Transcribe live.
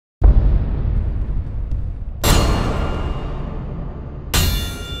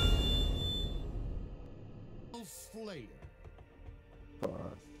Slayer.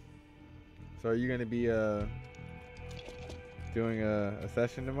 So are you gonna be doing a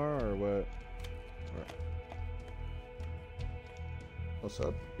session tomorrow or what? What's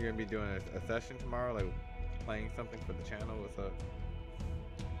up? You're gonna be doing a session tomorrow, like playing something for the channel. What's up?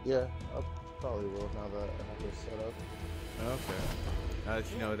 Yeah, I probably will now that I have this set up. Okay. Now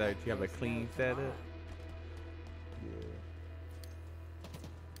that you know that you have a clean setup. Yeah.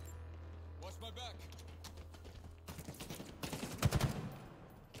 Watch my back.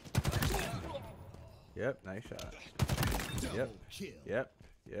 Yep, nice shot. Double Yep. kill. Yep.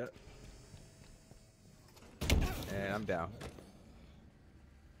 Yep. And I'm down.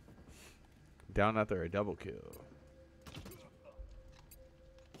 Down after a double kill.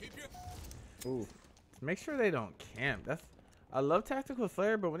 Keep your Ooh. Just make sure they don't camp. I love Tactical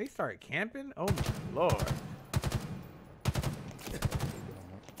Slayer, but when they start camping, oh my lord.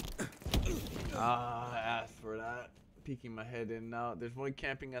 I asked for that. Peeking my head in and out. There's one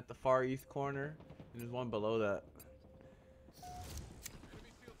camping at the far east corner, and there's one below that.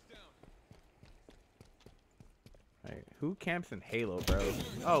 enemy field's down. Right. Who camps in Halo, bro?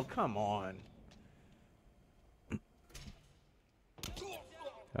 Oh, come on.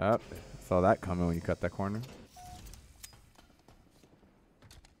 Up. Saw that coming when you cut that corner.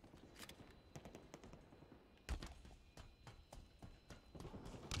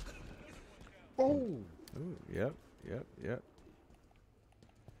 Oh. Ooh, yep, yep, yep.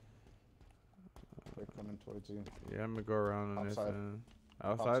 They're coming towards you. Yeah, I'm gonna go around on this Outside. end.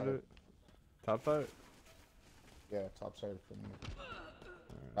 Outside side. it? Top side? Yeah, top side from me.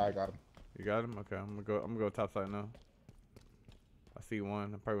 I got him. You got him? Okay, I'm gonna go top side now. I see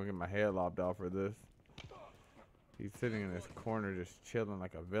one. I'm probably gonna get my head lobbed off for this. He's sitting in this corner just chilling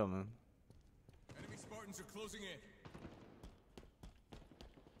like a villain. Enemy Spartans are closing in.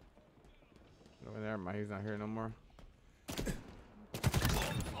 Oh, never mind, he's not here no more.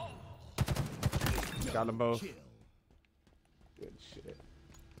 Got them both. Kill. Good shit.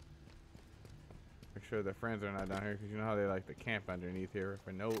 Make sure their friends are not down here, because you know how they like to camp underneath here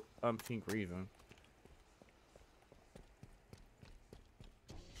for no umpteenth reason.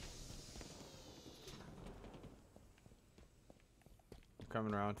 I'm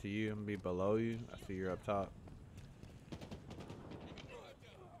coming around to you. I'm gonna be below you. I see you're up top.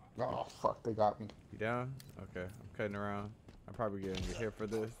 Oh, fuck, they got me. You down? Okay, I'm cutting around. I'm probably gonna get hit for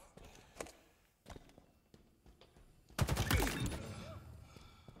this.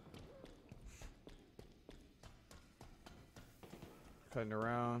 Cutting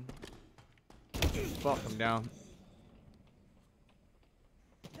around. Fuck, I'm down.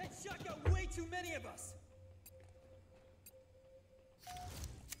 That shot got way too many of us.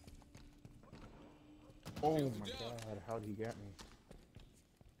 Oh my god, how'd he get me?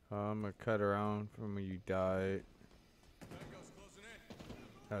 I'm gonna cut around from when you died. Tango's closing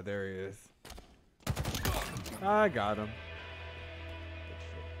in. Oh, there he is. I got him.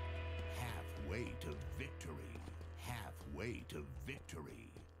 Halfway to victory. Halfway to victory.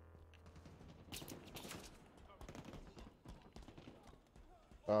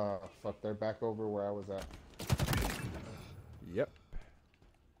 Fuck, they're back over where I was at. Yep.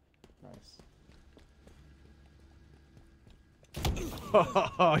 Nice.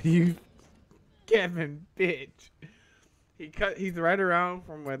 Oh, you Kevin bitch. He's right around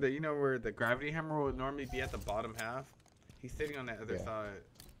from where you know where the gravity hammer would normally be at the bottom half. He's sitting on the other Yeah. side.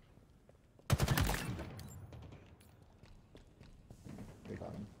 They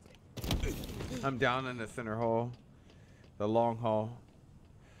got him. I'm down in the center hall. The long hall.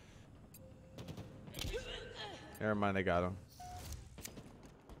 Never mind, they got him.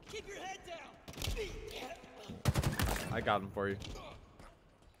 Keep your head down. I got him for you.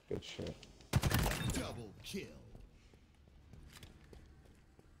 Good shit. Double kill.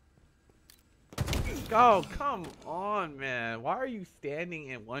 Oh, come on, man. Why are you standing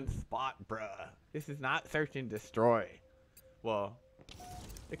in one spot, bruh? This is not search and destroy. Well,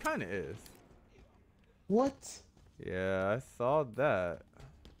 it kind of is. What? Yeah, I saw that.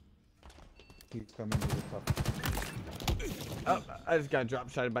 He's coming to the top. Oh, I just got drop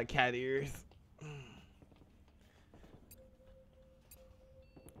shotted by cat ears.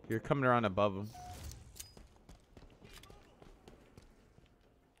 You're coming around above him.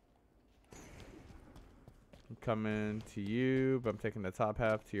 I'm coming to you, but I'm taking the top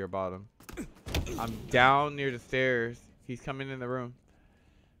half to your bottom. I'm down near the stairs. He's coming in the room.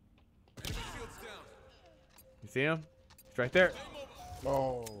 Enemy field's down. You see him? He's right there.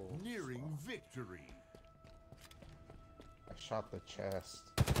 Oh, Nearing victory. I shot the chest.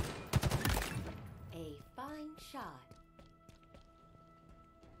 A fine shot.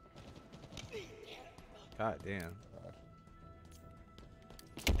 God damn.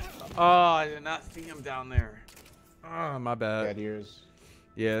 Oh, I did not see him down there. Oh, my bad. Cat ears.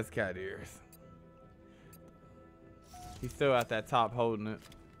 Yeah, it's cat ears. He's still at that top holding it.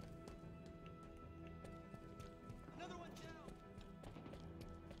 Another one down.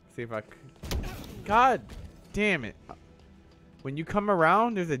 See if I God damn it. When you come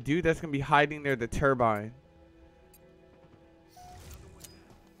around, there's a dude that's going to be hiding near the turbine.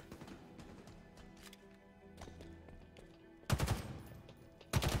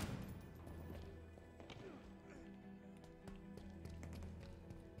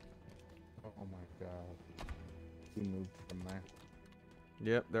 Oh my god. He moved from there.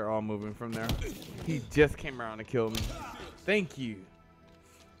 Yep, they're all moving from there. He just came around to kill me. Thank you.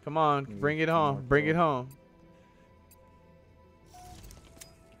 Come on, bring it home. Bring it home.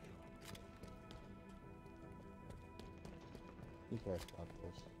 You guys got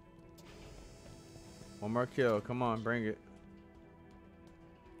this. One more kill. Come on, bring it.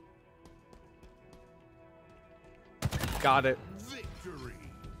 Got it. Victory.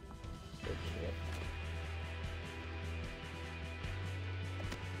 Good shit.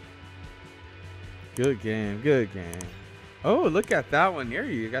 Good game. Good game. Oh, look at that one near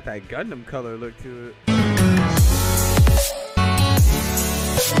you. You got that Gundam color look to it.